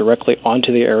used directly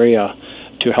onto the area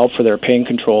to help for their pain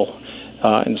control,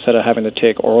 instead of having to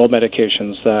take oral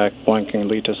medications that one can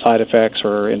lead to side effects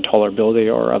or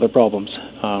intolerability or other problems.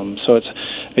 So it's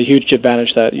a huge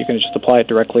advantage that you can just apply it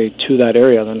directly to that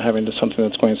area than having to something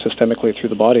that's going systemically through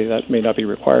the body that may not be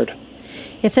required.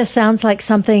 If this sounds like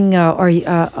something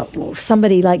or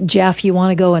somebody like Jeff you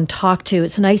want to go and talk to,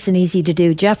 it's nice and easy to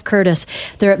do. Jeff Curtis,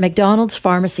 they're at McDonald's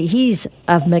Pharmacy. He's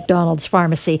of McDonald's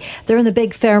Pharmacy. They're in the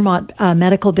big Fairmont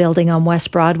Medical Building on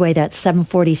West Broadway. That's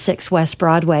 746 West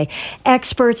Broadway.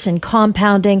 Experts in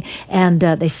compounding, and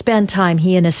they spend time,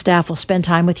 he and his staff will spend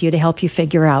time with you to help you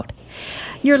figure out.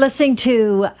 You're listening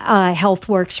to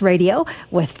HealthWorks Radio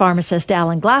with pharmacist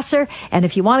Alan Glasser. And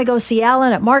if you want to go see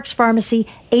Alan at Mark's Pharmacy,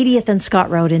 80th and Scott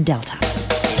Road in Delta.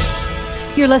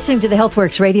 You're listening to the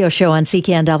HealthWorks Radio Show on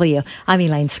CKNW. I'm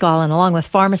Elaine Scollin, along with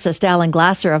pharmacist Alan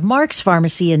Glasser of Mark's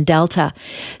Pharmacy in Delta.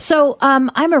 So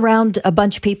I'm around a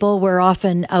bunch of people. We're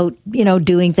often out,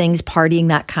 doing things, partying,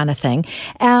 that kind of thing.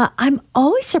 I'm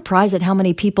always surprised at how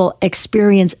many people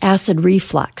experience acid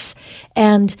reflux.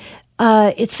 And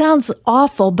it sounds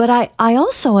awful, but I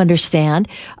also understand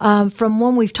from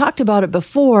when we've talked about it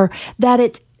before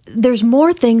that there's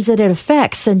more things that it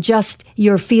affects than just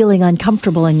you're feeling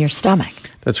uncomfortable in your stomach.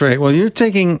 That's right. Well, you're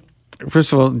taking,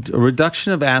 first of all, a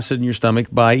reduction of acid in your stomach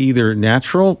by either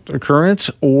natural occurrence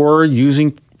or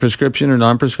using prescription or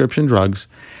non-prescription drugs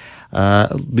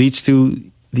leads to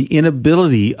the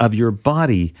inability of your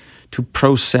body to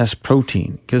process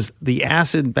protein, because the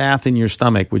acid bath in your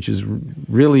stomach, which is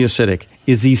really acidic,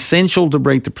 is essential to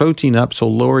break the protein up so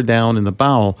lower down in the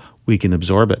bowel we can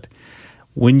absorb it.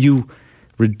 When you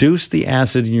reduce the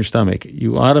acid in your stomach,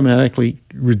 you automatically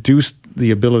reduce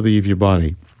the ability of your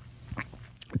body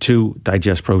to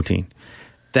digest protein.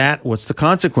 What's the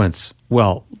consequence?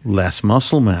 Well, less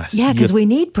muscle mass. Yeah, because we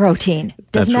need protein.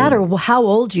 Doesn't matter how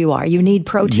old you are, you need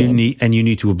protein. You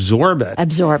need to absorb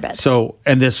it. So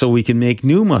we can make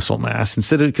new muscle mass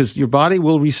because your body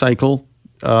will recycle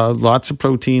lots of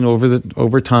protein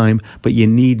over time, but you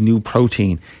need new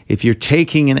protein. If you're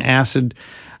taking an acid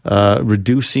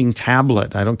reducing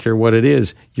tablet, I don't care what it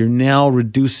is, you're now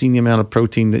reducing the amount of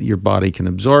protein that your body can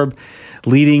absorb,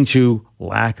 leading to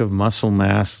lack of muscle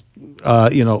mass,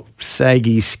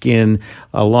 saggy skin,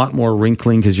 a lot more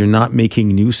wrinkling because you're not making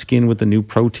new skin with the new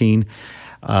protein.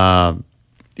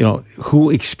 Who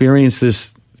experience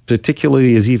this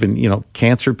particularly is even,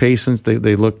 cancer patients.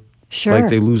 They look like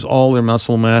they lose all their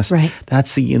muscle mass. Right.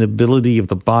 That's the inability of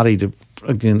the body to,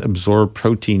 again, absorb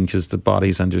protein because the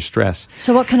body's under stress.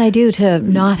 So what can I do to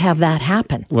not have that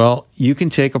happen? Well, you can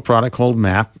take a product called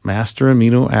MAP, Master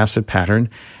Amino Acid Pattern.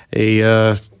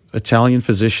 A Italian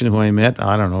physician who I met,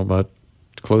 I don't know, about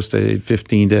close to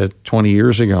 15 to 20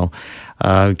 years ago,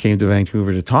 came to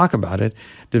Vancouver to talk about it,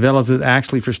 developed it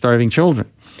actually for starving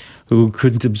children who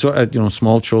couldn't absorb,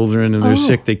 small children, and they're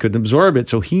sick, they couldn't absorb it.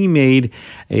 So he made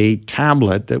a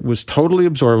tablet that was totally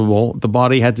absorbable. The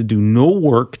body had to do no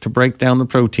work to break down the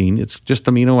protein. It's just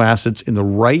amino acids in the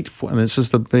right, and this is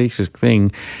the basic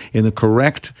thing, in the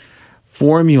correct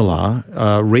formula,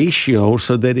 ratio,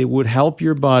 so that it would help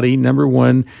your body, number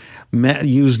one,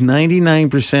 use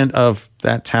 99% of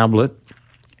that tablet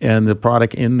and the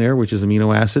product in there, which is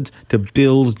amino acids, to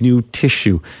build new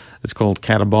tissue. It's called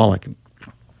catabolic.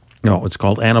 No, it's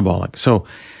called anabolic. So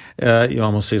you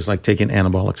almost say it's like taking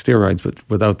anabolic steroids, but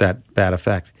without that bad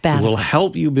effect. It will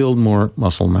help you build more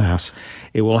muscle mass.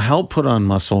 It will help put on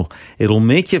muscle. It'll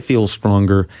make you feel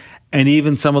stronger, and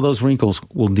even some of those wrinkles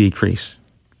will decrease.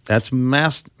 That's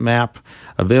MAP,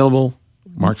 available,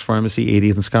 Mark's Pharmacy,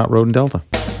 80th and Scott Road in Delta.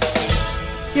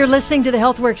 You're listening to the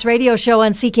HealthWorks Radio Show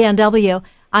on CKNW.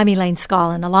 I'm Elaine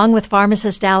Scollin, along with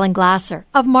pharmacist Alan Glasser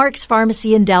of Mark's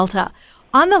Pharmacy in Delta.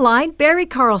 On the line, Barry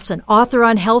Carlson, author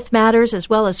on Health Matters, as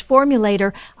well as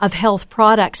formulator of health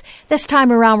products. This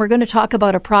time around, we're going to talk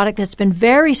about a product that's been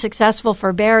very successful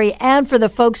for Barry and for the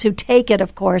folks who take it,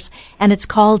 of course, and it's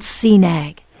called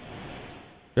CNAG.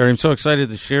 Barry, I'm so excited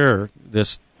to share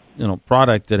this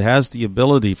product that has the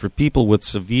ability for people with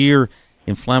severe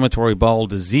inflammatory bowel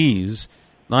disease,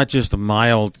 not just a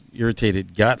mild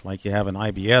irritated gut like you have in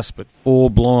IBS, but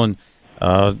full-blown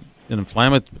an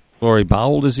inflammatory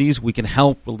bowel disease, we can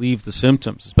help relieve the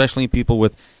symptoms, especially in people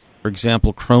with, for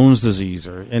example, Crohn's disease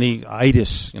or any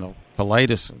itis,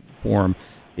 colitis form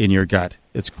in your gut.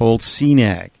 It's called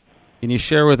CNAG. Can you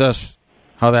share with us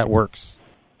how that works?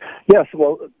 Yes,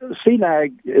 well,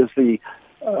 CNAG is the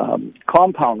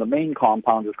compound. The main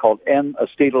compound is called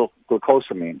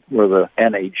N-acetylglucosamine, where the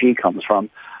NAG comes from,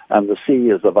 and the C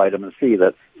is the vitamin C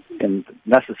that's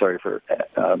necessary for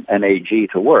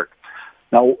NAG to work.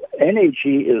 Now, NAG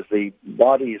is the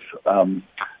body's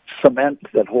cement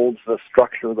that holds the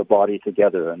structure of the body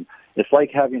together, and it's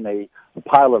like having a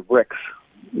pile of bricks.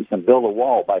 You can build a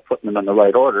wall by putting them in the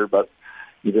right order, but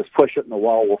you just push it and the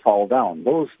wall will fall down.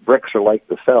 Those bricks are like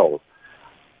the cells.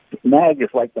 NAG is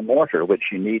like the mortar, which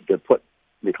you need to put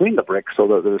between the bricks so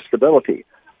that there's stability.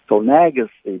 So NAG is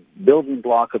the building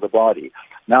block of the body.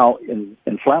 Now, in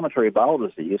inflammatory bowel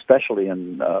disease, especially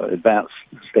in advanced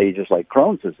stages like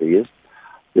Crohn's disease,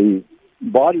 the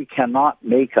body cannot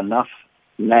make enough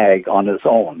NAG on its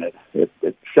own. It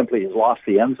simply has lost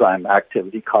the enzyme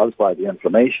activity caused by the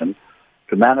inflammation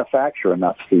to manufacture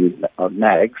enough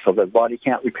NAG so that the body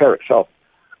can't repair itself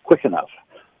quick enough.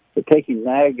 But taking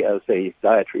NAG as a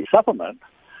dietary supplement,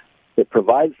 it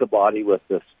provides the body with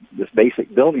this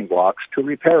basic building blocks to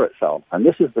repair itself. And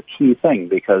this is the key thing,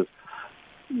 because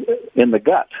in the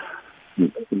gut,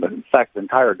 in fact, the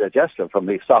entire digestive, from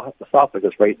the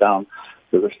esophagus right down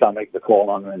to the stomach, the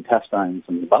colon, the intestines,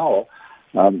 and the bowel,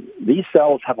 these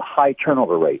cells have a high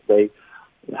turnover rate. They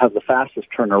have the fastest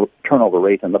turnover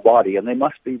rate in the body, and they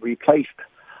must be replaced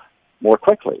more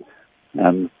quickly.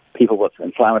 And people with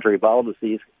inflammatory bowel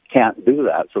disease can't do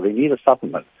that, so they need a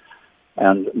supplement.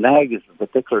 And NAG is a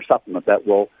particular supplement that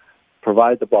will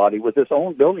provide the body with its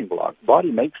own building block. The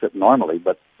body makes it normally,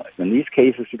 but in these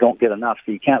cases you don't get enough,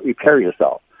 so you can't repair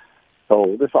yourself.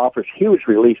 So this offers huge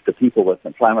relief to people with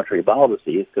inflammatory bowel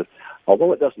disease, because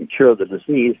although it doesn't cure the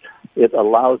disease, it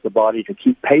allows the body to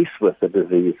keep pace with the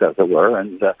disease, as it were.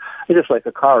 And it's just like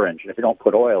a car engine. If you don't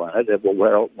put oil in it, it will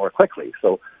wear out more quickly.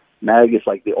 So NAG is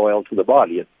like the oil to the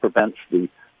body. It prevents the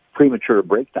premature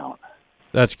breakdown.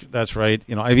 That's right.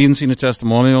 I've even seen a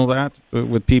testimonial of that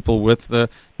with people with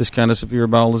this kind of severe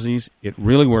bowel disease. It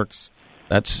really works.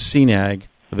 That's CNAG,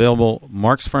 available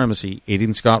Mark's Pharmacy,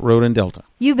 18 Scott Road in Delta.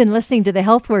 You've been listening to the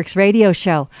HealthWorks radio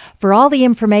show. For all the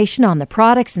information on the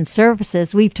products and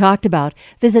services we've talked about,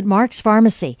 visit Mark's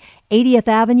Pharmacy, 80th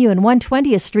Avenue and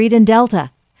 120th Street in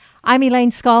Delta. I'm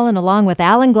Elaine Scollin, along with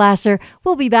Alan Glasser.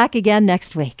 We'll be back again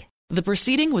next week. The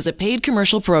proceeding was a paid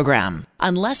commercial program.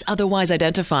 Unless otherwise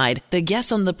identified, the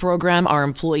guests on the program are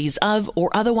employees of or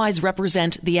otherwise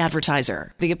represent the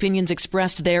advertiser. The opinions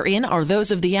expressed therein are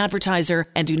those of the advertiser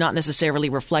and do not necessarily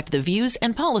reflect the views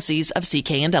and policies of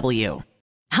CKNW.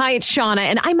 Hi, it's Shauna,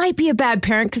 and I might be a bad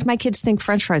parent because my kids think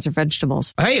French fries are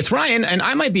vegetables. Hey, it's Ryan, and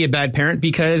I might be a bad parent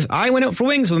because I went out for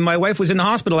wings when my wife was in the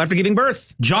hospital after giving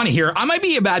birth. Johnny here. I might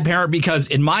be a bad parent because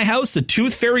in my house, the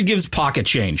tooth fairy gives pocket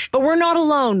change. But we're not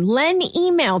alone. Len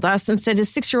emailed us and said his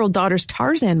 6-year-old daughter's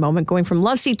Tarzan moment going from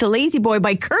love seat to lazy boy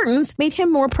by curtains made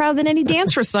him more proud than any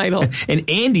dance recital. And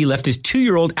Andy left his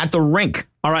 2-year-old at the rink.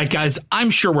 All right, guys, I'm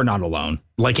sure we're not alone.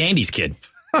 Like Andy's kid.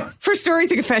 For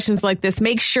stories and confessions like this,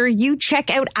 make sure you check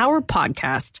out our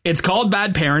podcast. It's called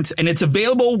Bad Parents, and it's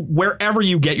available wherever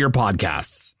you get your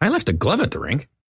podcasts. I left a glove at the rink.